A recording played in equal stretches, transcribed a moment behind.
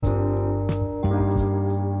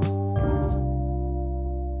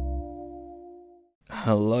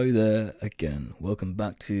Hello there again. Welcome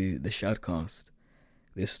back to the Shadcast.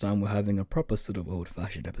 This time we're having a proper sort of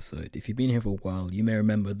old-fashioned episode. If you've been here for a while, you may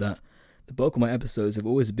remember that the bulk of my episodes have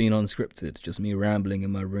always been unscripted, just me rambling in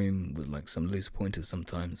my room with like some loose pointers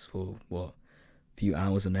sometimes for a few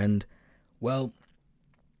hours on end. Well,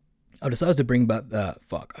 I've decided to bring back that.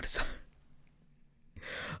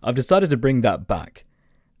 I've decided to bring that back,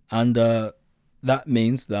 and that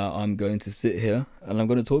means that I'm going to sit here and I'm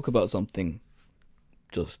going to talk about something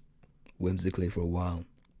just whimsically for a while,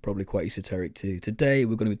 probably quite esoteric too. Today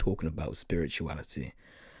we're going to be talking about spirituality.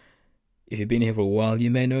 If you've been here for a while,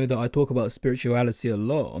 you may know that I talk about spirituality a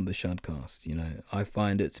lot on the Shadcast. I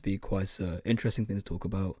find it to be quite an interesting thing to talk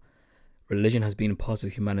about. Religion has been a part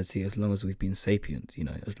of humanity as long as we've been sapient.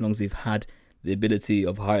 As long as we've had the ability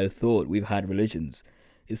of higher thought, we've had religions.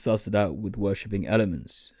 It started out with worshipping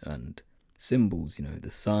elements and symbols,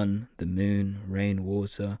 the sun, the moon, rain,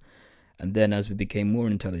 water. And then as we became more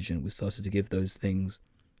intelligent, we started to give those things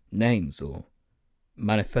names or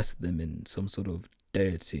manifest them in some sort of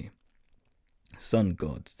deity. Sun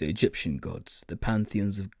gods, the Egyptian gods, the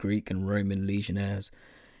pantheons of Greek and Roman legionnaires.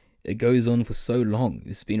 It goes on for so long.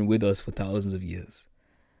 It's been with us for thousands of years.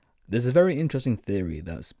 There's a very interesting theory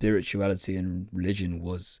that spirituality and religion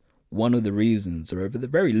was one of the reasons, or at the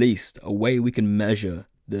very least, a way we can measure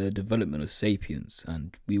the development of sapiens.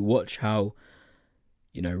 And we watch how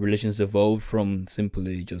religions evolved from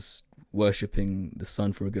simply just worshipping the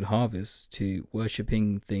sun for a good harvest to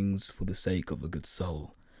worshipping things for the sake of a good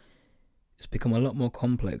soul. It's become a lot more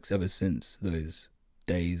complex ever since those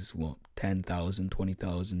days, 10,000,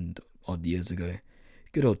 20,000 odd years ago.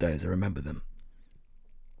 Good old days, I remember them.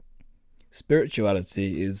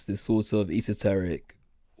 Spirituality is this sort of esoteric,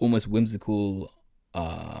 almost whimsical,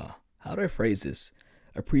 how do I phrase this?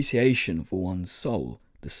 Appreciation for one's soul.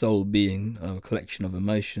 The soul being a collection of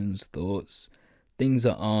emotions, thoughts, things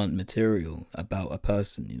that aren't material about a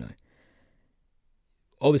person,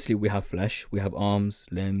 Obviously, we have flesh, we have arms,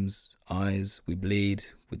 limbs, eyes, we bleed,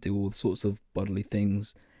 we do all sorts of bodily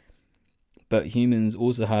things. But humans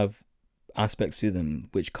also have aspects to them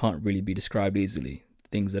which can't really be described easily.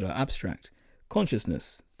 Things that are abstract.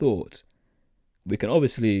 Consciousness, thought. We can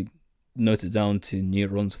obviously note it down to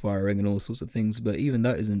neurons firing and all sorts of things, but even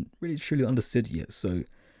that isn't really truly understood yet. So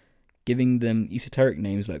giving them esoteric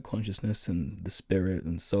names like consciousness and the spirit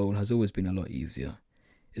and soul has always been a lot easier.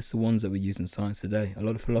 It's the ones that we use in science today. A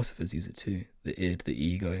lot of philosophers use it too. The id, the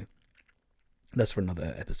ego. That's for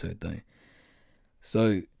another episode though.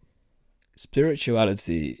 So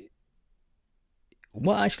spirituality,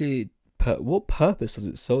 what purpose does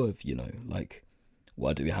it serve,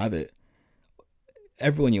 why do we have it?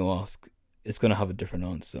 Everyone you ask is going to have a different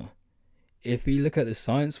answer. If we look at the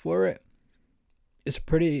science for it, it's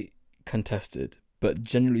pretty contested, but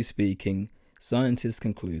generally speaking, scientists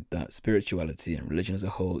conclude that spirituality and religion as a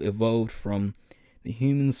whole evolved from the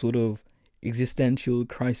human sort of existential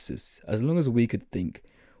crisis. As long as we could think,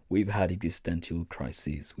 we've had existential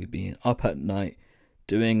crises. We've been up at night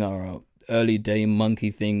doing our early day monkey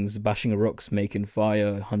things, bashing rocks, making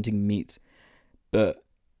fire, hunting meat, but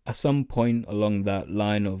at some point along that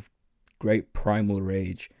line of great primal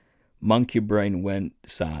rage, monkey brain went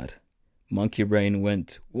sad. Monkey brain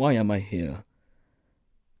went, why am I here?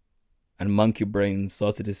 And monkey brain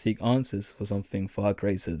started to seek answers for something far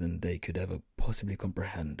greater than they could ever possibly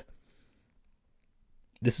comprehend.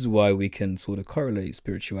 This is why we can sort of correlate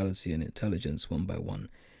spirituality and intelligence one by one.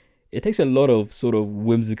 It takes a lot of sort of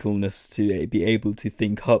whimsicalness to be able to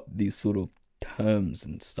think up these sort of terms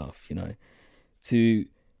and stuff, to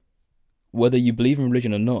whether you believe in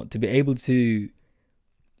religion or not, to be able to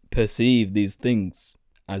perceive these things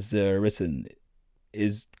as they're written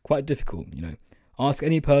is quite difficult. Ask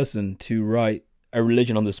any person to write a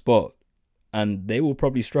religion on the spot and they will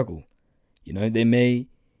probably struggle. They may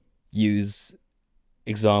use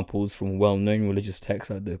examples from well-known religious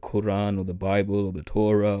texts like the Quran or the Bible or the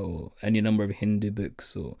Torah or any number of Hindu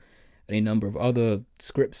books or any number of other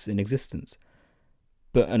scripts in existence.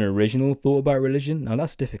 But an original thought about religion, now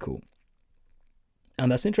that's difficult.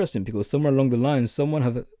 And that's interesting because somewhere along the line,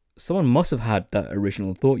 someone must have had that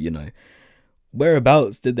original thought,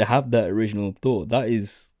 Whereabouts did they have that original thought? That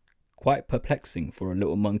is quite perplexing for a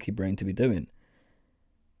little monkey brain to be doing.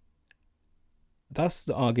 That's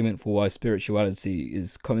the argument for why spirituality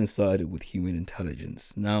is coincided with human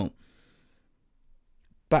intelligence. Now,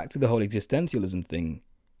 back to the whole existentialism thing,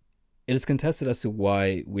 it is contested as to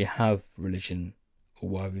why we have religion or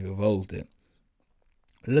why we've evolved it.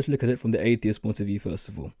 Let's look at it from the atheist point of view first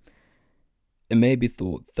of all. It may be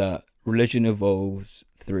thought that religion evolved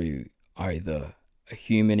through either a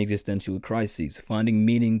human existential crisis, finding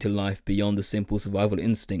meaning to life beyond the simple survival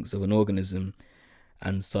instincts of an organism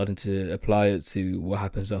and starting to apply it to what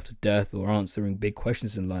happens after death, or answering big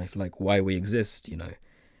questions in life like why we exist,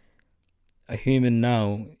 A human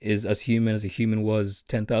now is as human as a human was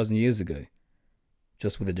 10,000 years ago,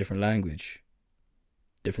 just with a different language,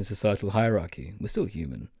 different societal hierarchy. We're still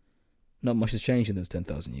human. Not much has changed in those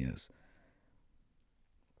 10,000 years.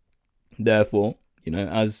 Therefore,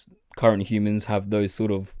 as current humans have those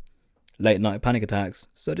sort of late night panic attacks,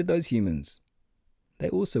 so did those humans. They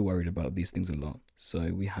also worried about these things a lot.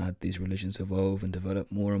 So we had these religions evolve and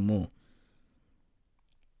develop more and more.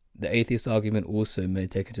 The atheist argument also may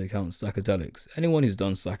take into account psychedelics. Anyone who's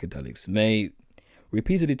done psychedelics may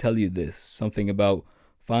repeatedly tell you this, something about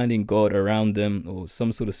finding God around them or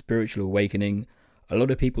some sort of spiritual awakening. A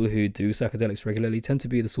lot of people who do psychedelics regularly tend to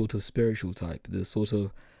be the sort of spiritual type, the sort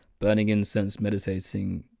of burning incense,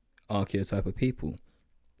 meditating archetype of people.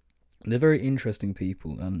 They're very interesting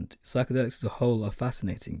people, and psychedelics as a whole are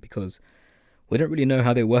fascinating because we don't really know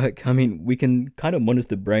how they work. I mean, we can kind of monitor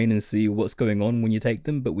the brain and see what's going on when you take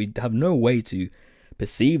them, but we have no way to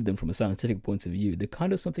perceive them from a scientific point of view. They're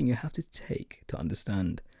kind of something you have to take to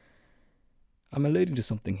understand. I'm alluding to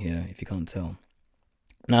something here, if you can't tell.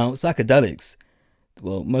 Now, psychedelics,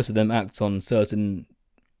 well, most of them act on certain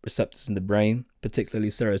receptors in the brain, particularly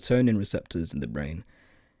serotonin receptors in the brain.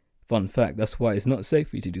 Fun fact, that's why it's not safe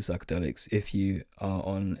for you to do psychedelics if you are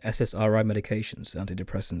on SSRI medications,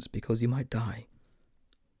 antidepressants, because you might die.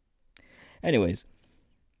 Anyways,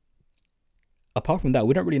 apart from that,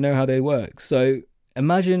 we don't really know how they work. So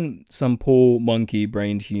imagine some poor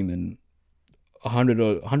monkey-brained human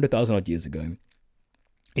 100,000 odd years ago.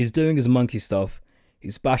 He's doing his monkey stuff,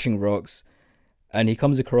 he's bashing rocks, and he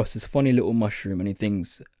comes across this funny little mushroom and he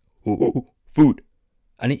thinks, oh, food.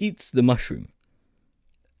 And he eats the mushroom.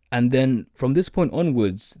 And then from this point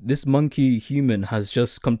onwards, this monkey human has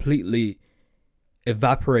just completely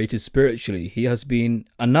evaporated spiritually. He has been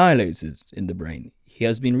annihilated in the brain. He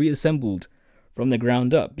has been reassembled from the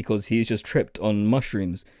ground up because he's just tripped on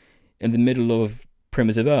mushrooms in the middle of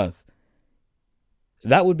primitive Earth.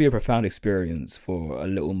 That would be a profound experience for a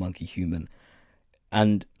little monkey human.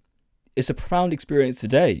 And it's a profound experience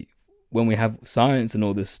today when we have science and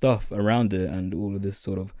all this stuff around it and all of this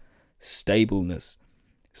sort of stableness.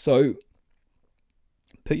 So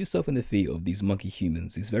put yourself in the feet of these monkey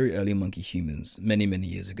humans, these very early monkey humans, many, many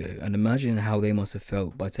years ago, and imagine how they must have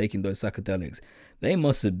felt by taking those psychedelics. They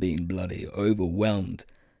must have been bloody overwhelmed.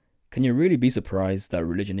 Can you really be surprised that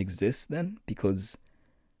religion exists then? Because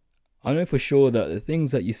I know for sure that the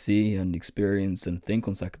things that you see and experience and think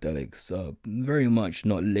on psychedelics are very much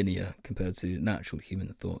not linear compared to natural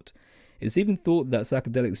human thought. It's even thought that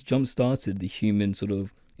psychedelics jump-started the human sort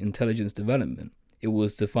of intelligence development. It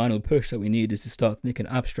was the final push that we needed to start thinking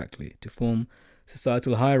abstractly, to form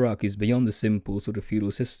societal hierarchies beyond the simple sort of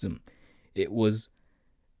feudal system. It was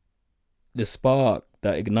the spark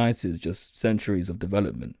that ignited just centuries of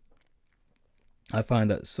development. I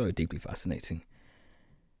find that so deeply fascinating.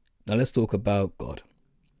 Now let's talk about God.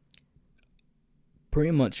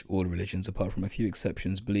 Pretty much all religions, apart from a few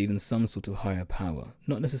exceptions, believe in some sort of higher power.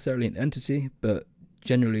 Not necessarily an entity, but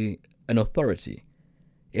generally an authority.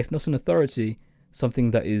 If not an authority,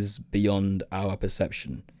 something that is beyond our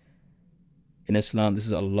perception. In Islam, this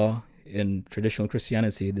is Allah. In traditional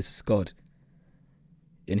Christianity, this is God.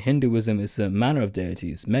 In Hinduism, it's a manner of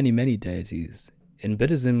deities, many, many deities. In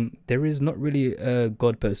Buddhism, there is not really a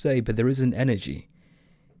God per se, but there is an energy.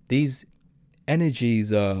 These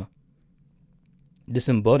energies are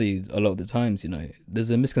disembodied a lot of the times, There's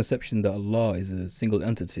a misconception that Allah is a single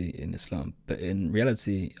entity in Islam, but in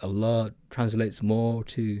reality, Allah translates more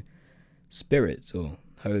to spirit or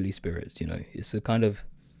Holy Spirit, It's a kind of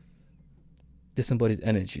disembodied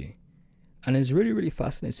energy. And it's really, really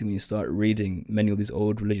fascinating when you start reading many of these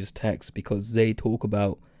old religious texts, because they talk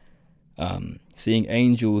about seeing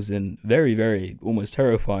angels in very, very almost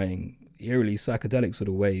terrifying, eerily psychedelic sort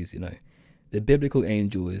of ways, The biblical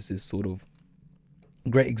angel is this sort of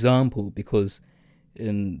great example, because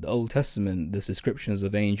in the Old Testament, there's descriptions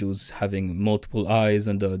of angels having multiple eyes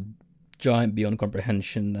and are giant beyond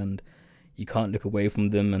comprehension, and you can't look away from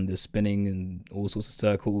them, and they're spinning in all sorts of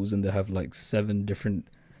circles, and they have like 7 different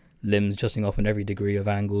limbs jutting off in every degree of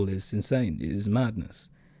angle. It's insane. It is madness.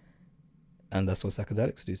 And that's what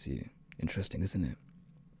psychedelics do to you. Interesting, isn't it?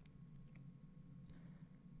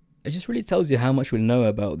 It just really tells you how much we know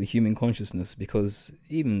about the human consciousness, because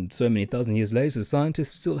even so many thousand years later,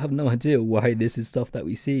 scientists still have no idea why this is stuff that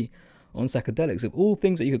we see on psychedelics. Of all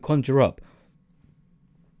things that you could conjure up,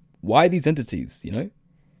 why these entities,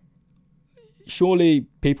 Surely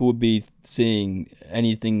people would be seeing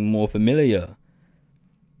anything more familiar.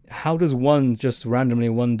 How does one just randomly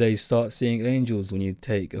one day start seeing angels when you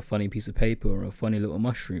take a funny piece of paper or a funny little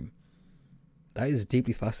mushroom? That is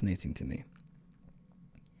deeply fascinating to me.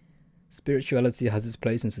 Spirituality has its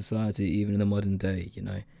place in society even in the modern day, you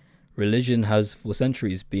know. Religion has for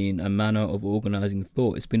centuries been a manner of organizing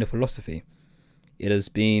thought. It's been a philosophy. It has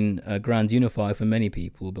been a grand unifier for many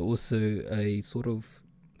people, but also a sort of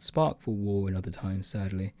spark for war in other times,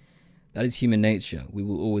 sadly. That is human nature. We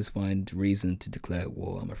will always find reason to declare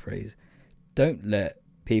war, I'm afraid. Don't let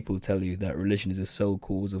people tell you that religion is the sole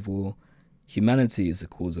cause of war. Humanity is the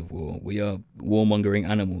cause of war. We are warmongering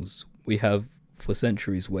animals. We have for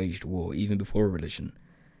centuries waged war, even before religion.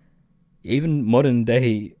 Even modern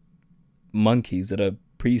day monkeys that are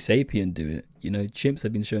pre-sapient do it. You know, chimps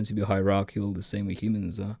have been shown to be hierarchical the same way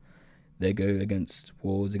humans are. They go against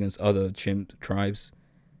wars against other chimp tribes.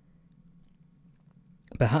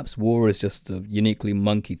 Perhaps war is just a uniquely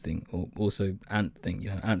monkey thing, or also ant thing. You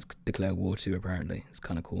know, ants declare war too, apparently. It's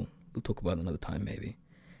kind of cool. We'll talk about it another time, maybe.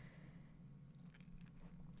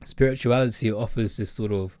 Spirituality offers this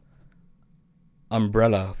sort of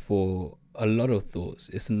umbrella for a lot of thoughts.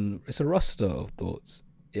 It's a roster of thoughts.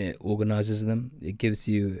 It organizes them. It gives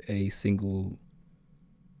you a single,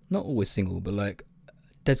 not always single, but like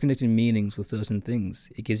designated meanings for certain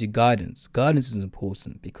things. It gives you guidance. Guidance is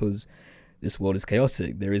important because this world is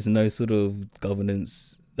chaotic. There is no sort of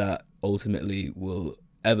governance that ultimately will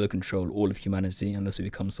ever control all of humanity unless we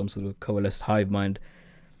become some sort of coalesced hive mind,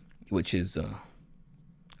 which is a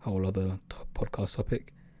whole other podcast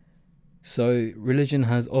topic. So religion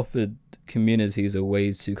has offered communities a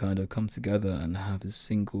way to kind of come together and have a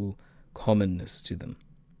single commonness to them.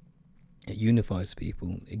 It unifies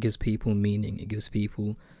people. It gives people meaning. It gives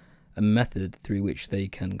people a method through which they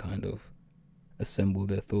can kind of assemble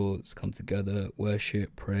their thoughts, come together,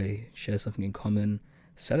 worship, pray, share something in common,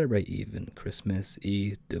 celebrate even Christmas,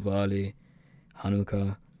 Eid, Diwali,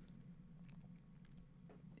 Hanukkah.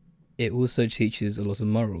 It also teaches a lot of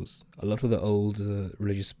morals. A lot of the old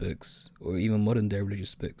religious books, or even modern day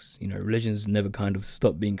religious books, you know, religions never kind of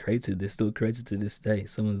stopped being created. They're still created to this day.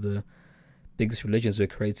 Some of the biggest religions were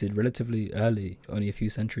created relatively early, only a few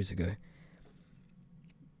centuries ago.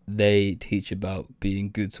 They teach about being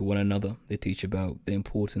good to one another. They teach about the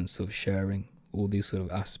importance of sharing, all these sort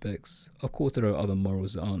of aspects. Of course, there are other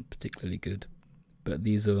morals that aren't particularly good, but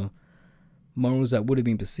these are morals that would have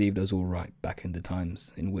been perceived as all right back in the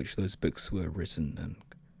times in which those books were written and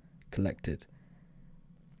collected.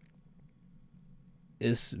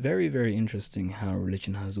 It's very, very interesting how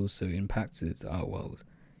religion has also impacted our world.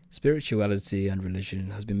 Spirituality and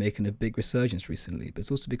religion has been making a big resurgence recently, but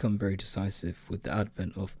it's also become very decisive with the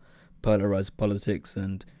advent of polarized politics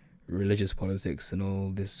and religious politics and all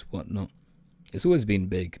this whatnot. It's always been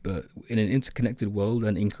big, but in an interconnected world,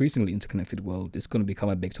 an increasingly interconnected world, it's going to become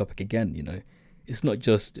a big topic again, you know. It's not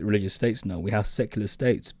just religious states now. We have secular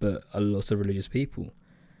states, but a lot of religious people.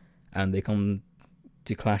 And they come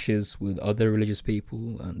to clashes with other religious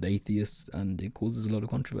people and atheists, and it causes a lot of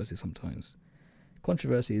controversy sometimes.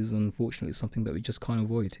 Controversy is unfortunately something that we just can't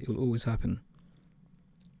avoid. It will always happen.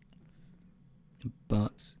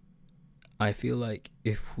 But I feel like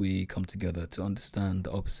if we come together to understand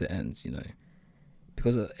the opposite ends, you know,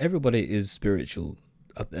 because everybody is spiritual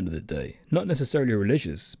at the end of the day. Not necessarily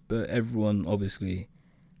religious, but everyone obviously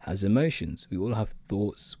has emotions. We all have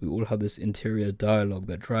thoughts. We all have this interior dialogue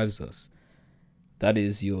that drives us. That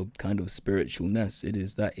is your kind of spiritualness. It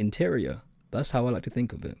is that interior. That's how I like to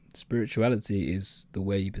think of it. Spirituality is the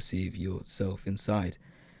way you perceive yourself inside.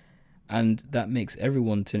 And that makes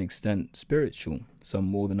everyone to an extent spiritual. Some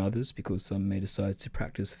more than others, because some may decide to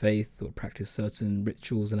practice faith or practice certain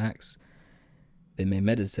rituals and acts. They may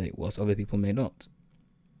meditate, whilst other people may not.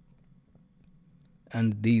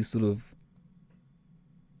 And these sort of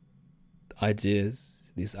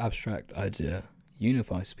ideas, this abstract idea,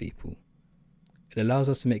 unifies people. It allows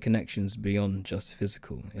us to make connections beyond just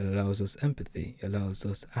physical. It allows us empathy. It allows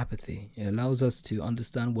us apathy. It allows us to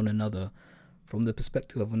understand one another from the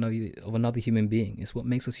perspective of another human being. It's what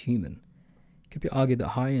makes us human. It could be argued that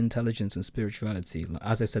higher intelligence and spirituality,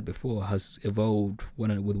 as I said before, has evolved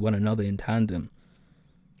with one another in tandem.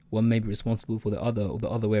 One may be responsible for the other or the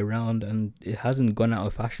other way around, and it hasn't gone out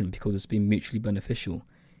of fashion because it's been mutually beneficial.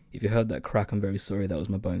 If you heard that crack, I'm very sorry, that was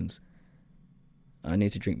my bones. I need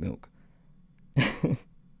to drink milk.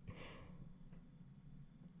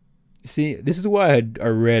 See, this is why I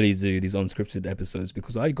rarely do these unscripted episodes,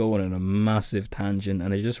 because I go on a massive tangent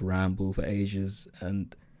and I just ramble for ages,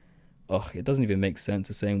 and it doesn't even make sense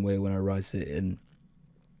the same way when I write it in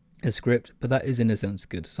a script, but that is in a sense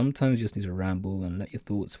good. Sometimes you just need to ramble and let your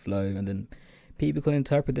thoughts flow, and then people can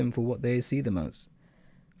interpret them for what they see them as.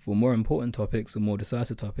 For more important topics or more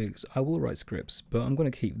decisive topics, I will write scripts, but I'm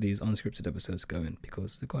going to keep these unscripted episodes going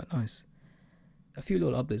because they're quite nice. A few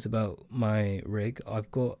little updates about my rig.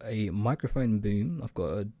 I've got a microphone boom. I've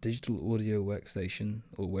got a digital audio workstation,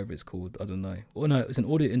 or whatever it's called. I don't know. Or no, it's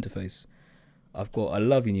an audio interface. I've got a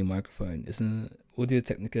lovely new microphone. It's an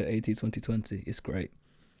Audio-Technica AT2020. It's great.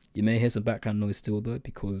 You may hear some background noise still though,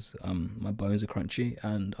 because my bones are crunchy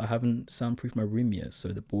and I haven't soundproofed my room yet. So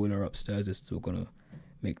the boiler upstairs is still gonna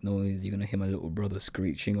make noise. You're gonna hear my little brother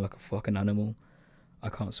screeching like a fucking animal. I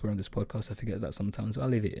can't swear on this podcast. I forget that sometimes. I'll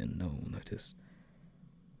leave it in. No one will notice.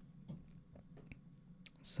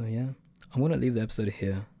 So yeah, I'm going to leave the episode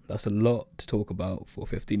here. That's a lot to talk about for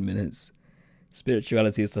 15 minutes.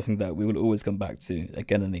 Spirituality is something that we will always come back to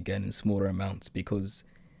again and again in smaller amounts because,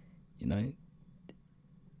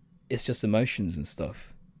 it's just emotions and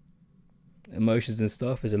stuff. Emotions and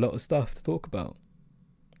stuff is a lot of stuff to talk about.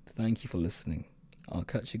 Thank you for listening. I'll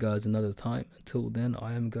catch you guys another time. Until then,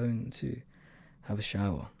 I am going to have a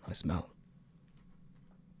shower. I smell.